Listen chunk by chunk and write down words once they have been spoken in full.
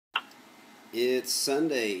It's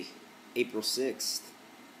Sunday, April 6th,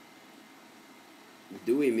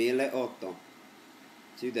 2008,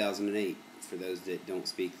 2008, for those that don't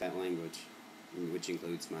speak that language, which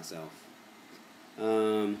includes myself.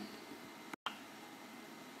 Um,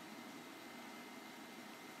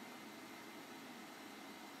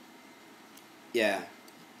 yeah,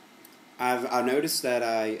 I've noticed that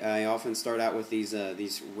I often start out with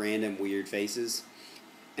these random weird faces,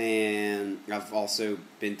 and I've also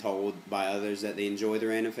been told by others that they enjoy the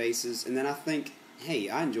random faces, and then I think, hey,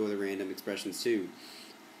 I enjoy the random expressions too.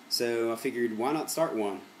 So I figured, why not start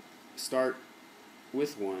one? Start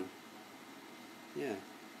with one. Yeah.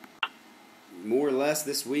 More or less,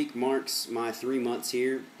 this week marks my 3 months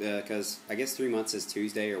here, because I guess 3 months is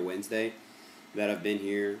Tuesday or Wednesday that I've been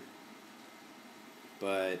here.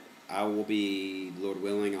 But I will be, Lord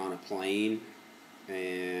willing, on a plane,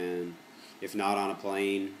 and if not on a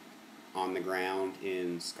plane, on the ground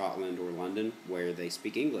in Scotland or London, where they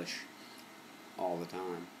speak English all the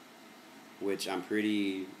time, which I'm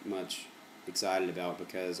pretty much excited about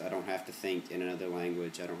because I don't have to think in another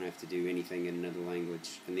language. I don't have to do anything in another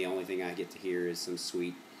language, and the only thing I get to hear is some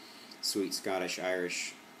sweet Scottish,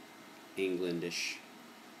 Irish, Englandish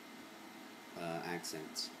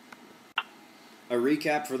accents. A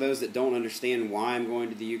recap for those that don't understand why I'm going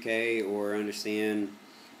to the UK or understand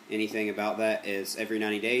anything about that is every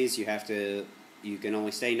 90 days you can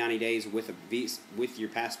only stay 90 days with a visa, with your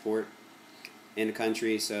passport in the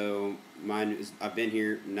country. So I've been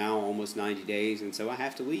here now almost 90 days, and so I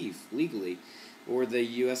have to leave legally, or the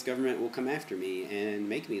U.S. government will come after me and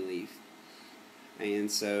make me leave.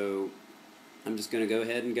 And so I'm just going to go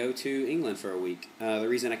ahead and go to England for a week. The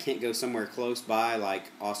reason I can't go somewhere close by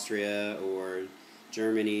like Austria or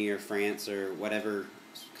Germany or France or whatever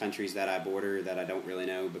countries that I border that I don't really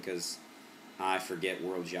know because I forget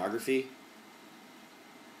world geography,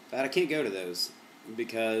 but I can't go to those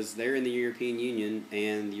because they're in the European Union,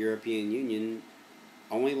 and the European Union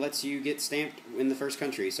only lets you get stamped in the first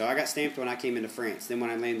country. So I got stamped when I came into France. Then when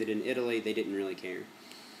I landed in Italy, they didn't really care.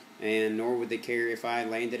 And nor would they care if I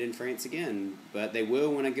landed in France again. But they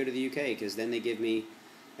will when I go to the UK, because then they give me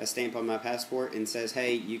a stamp on my passport and says,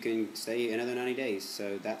 hey, you can stay another 90 days.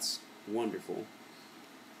 So that's wonderful.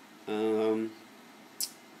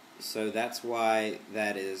 So that's why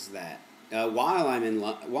that is that. While I'm in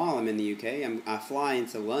the UK, I fly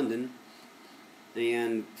into London,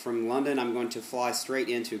 and from London I'm going to fly straight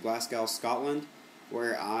into Glasgow, Scotland,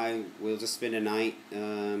 where I will just spend a night,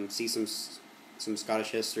 see some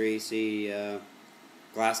Scottish history, see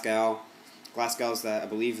Glasgow. Glasgow's I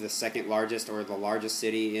believe the second largest or the largest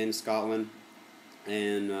city in Scotland,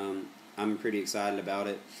 and I'm pretty excited about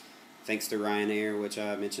it. Thanks to Ryanair, which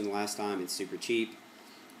I mentioned last time, it's super cheap.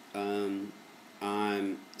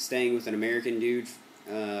 I'm staying with an American dude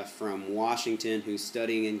from Washington who's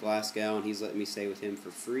studying in Glasgow, and he's letting me stay with him for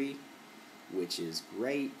free, which is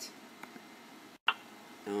great.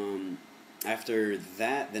 After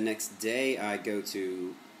that, the next day, I go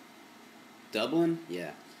to Dublin.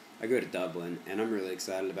 Yeah, I go to Dublin, and I'm really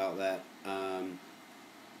excited about that.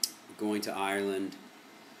 Going to Ireland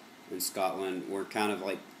and Scotland were kind of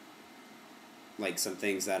like some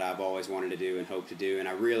things that I've always wanted to do and hope to do, and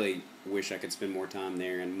I really wish I could spend more time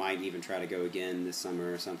there, and might even try to go again this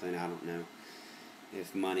summer or something. I don't know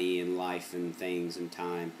if money and life and things and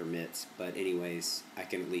time permits, but anyways, I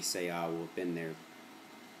can at least say I will have been there,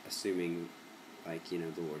 assuming the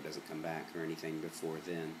Lord doesn't come back or anything before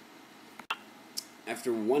then.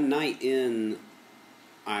 After one night in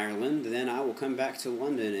Ireland, then I will come back to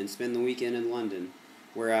London and spend the weekend in London,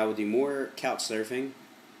 where I will do more couch surfing,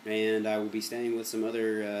 and I will be staying with some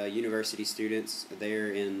other university students there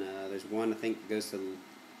in, there's one I think that goes to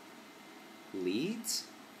Leeds,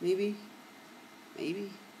 maybe? I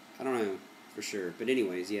don't know for sure, but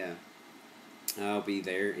anyways, yeah. I'll be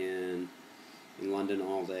there in London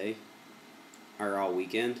all day, or all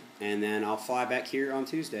weekend, and then I'll fly back here on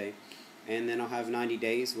Tuesday, and then I'll have 90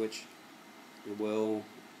 days, which will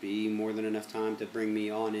be more than enough time to bring me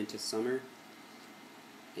on into summer,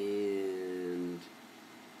 and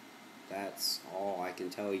that's all I can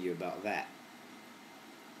tell you about that.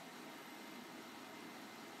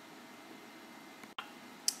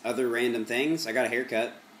 Other random things, I got a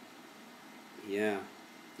haircut. Yeah,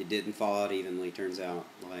 it didn't fall out evenly, turns out.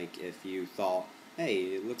 Like, if you thought, hey,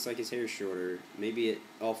 it looks like his hair's shorter, maybe it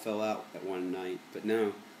all fell out at one night, but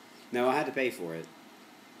no, I had to pay for it,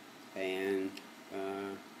 and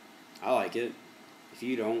I like it. If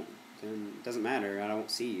you don't, then it doesn't matter. I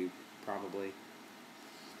don't see you, probably.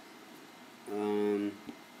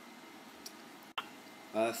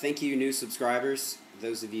 Thank you, new subscribers.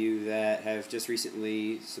 Those of you that have just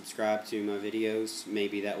recently subscribed to my videos,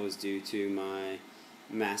 maybe that was due to my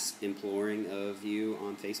mass imploring of you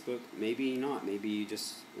on Facebook. Maybe not. Maybe you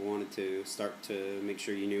just wanted to start to make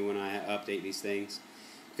sure you knew when I update these things.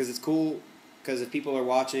 Because it's cool, because if people are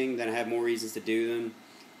watching, then I have more reasons to do them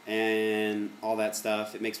and all that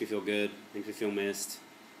stuff. It makes me feel good, makes me feel missed.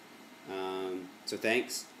 So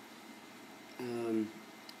thanks.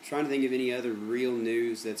 Trying to think of any other real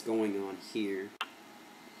news that's going on here.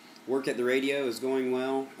 Work at the radio is going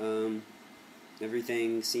well.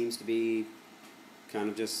 Everything seems to be kind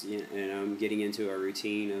of just, I'm getting into a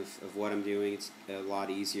routine of what I'm doing. It's a lot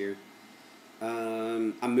easier.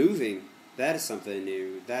 I'm moving. That is something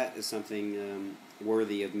new. That is something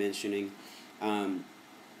worthy of mentioning. I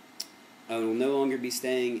will no longer be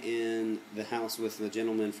staying in the house with the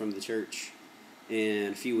gentleman from the church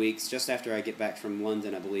in a few weeks. Just after I get back from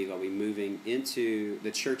London, I believe I'll be moving into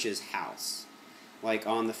the church's house. Like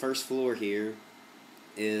on the first floor here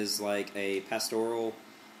is like a pastoral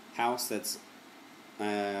house that's,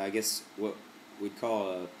 I guess what we'd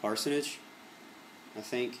call a parsonage, I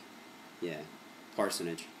think. Yeah,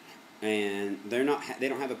 parsonage. And they don't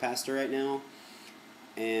have a pastor right now.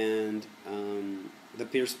 And the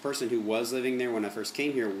person who was living there when I first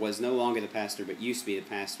came here was no longer the pastor, but used to be the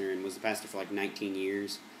pastor and was the pastor for like 19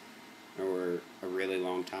 years, or a really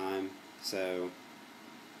long time. So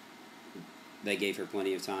they gave her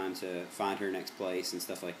plenty of time to find her next place and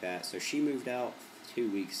stuff like that. So she moved out 2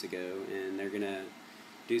 weeks ago, and they're going to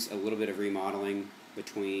do a little bit of remodeling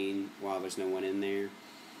while there's no one in there.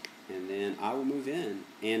 And then I will move in,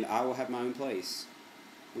 and I will have my own place,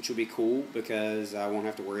 which will be cool because I won't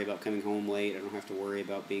have to worry about coming home late. I don't have to worry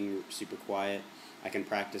about being super quiet. I can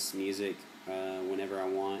practice music whenever I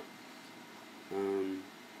want.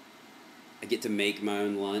 I get to make my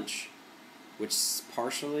own lunch, which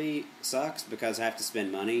partially sucks because I have to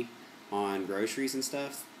spend money on groceries and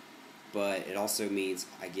stuff, but it also means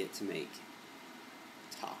I get to make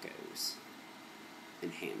tacos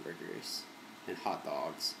and hamburgers and hot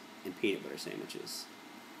dogs and peanut butter sandwiches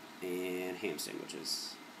and ham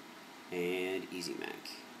sandwiches and Easy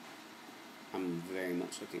Mac. I'm very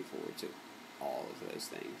much looking forward to all of those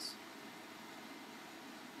things.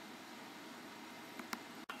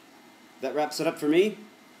 That wraps it up for me.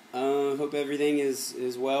 Hope everything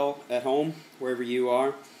is well at home, wherever you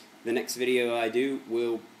are. The next video I do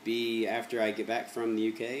will be after I get back from the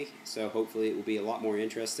UK, so hopefully it will be a lot more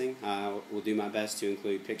interesting. I will do my best to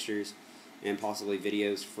include pictures and possibly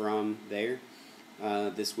videos from there.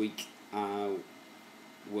 This week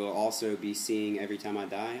we'll also be seeing Every Time I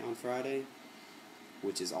Die on Friday,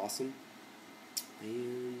 which is awesome.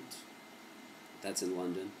 And that's in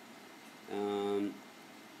London.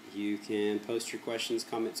 You can post your questions,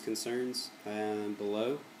 comments, concerns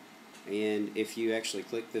below. And if you actually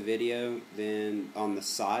click the video, then on the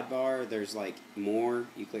sidebar there's like more.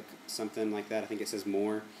 You click something like that. I think it says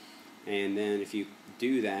more. And then if you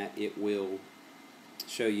do that, it will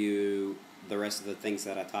show you the rest of the things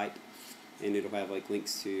that I type. And it'll have like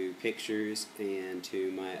links to pictures and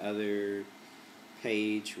to my other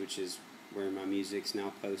page, which is where my music's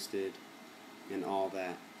now posted, and all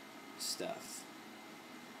that stuff.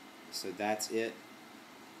 So that's it.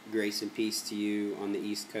 Grace and peace to you on the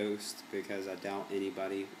East Coast, because I doubt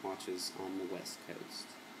anybody watches on the West Coast.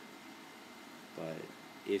 But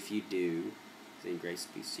if you do, then grace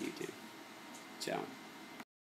and peace to you too. Ciao.